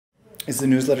Is the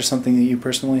newsletter something that you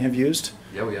personally have used?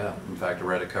 Yeah. In fact, I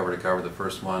read it cover to cover. The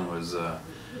first one was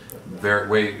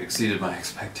way exceeded my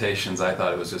expectations. I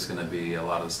thought it was just going to be a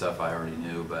lot of the stuff I already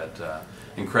knew, but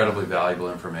incredibly valuable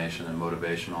information and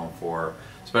motivational for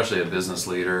especially a business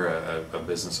leader, a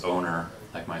business owner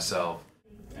like myself.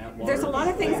 There's a lot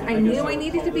of things I knew I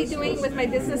needed to be doing with my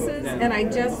businesses, and I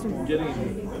just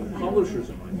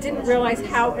didn't realize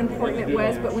how important it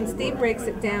was. But when Steve breaks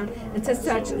it down into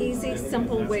such easy,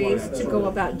 simple ways to go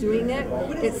about doing it,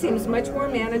 it seems much more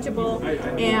manageable.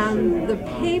 And the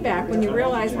payback, when you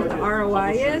realize what the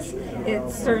ROI is,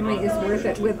 it certainly is worth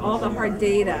it. With all the hard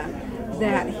data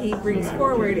that he brings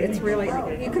forward, it's really,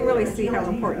 you can really see how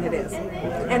important it is.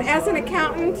 And as an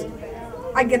accountant,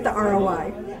 I get the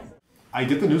ROI. I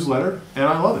get the newsletter and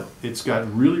I love it. It's got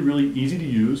really easy to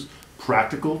use,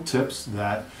 practical tips,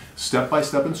 that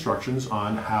step-by-step instructions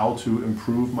on how to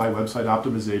improve my website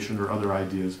optimization or other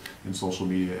ideas in social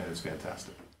media, and it's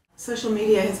fantastic. Social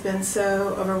media has been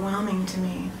so overwhelming to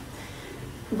me.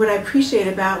 What I appreciate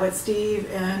about what Steve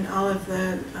and all of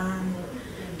the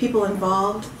people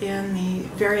involved in the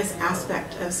various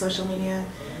aspects of social media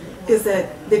is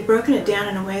that they've broken it down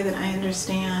in a way that I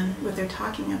understand what they're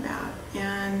talking about,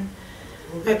 and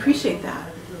I appreciate that.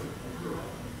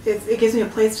 It gives me a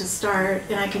place to start,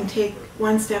 and I can take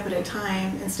one step at a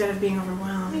time instead of being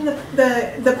overwhelmed. I mean,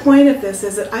 the point of this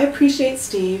is that I appreciate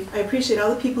Steve. I appreciate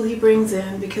all the people he brings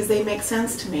in because they make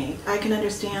sense to me. I can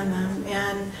understand them.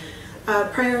 And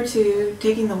prior to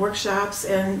taking the workshops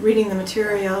and reading the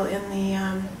material in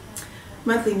the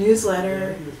monthly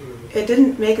newsletter, it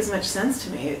didn't make as much sense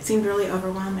to me. It seemed really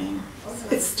overwhelming.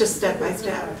 It's just step by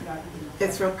step.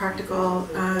 It's real practical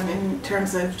in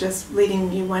terms of just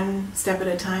leading you one step at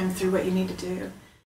a time through what you need to do.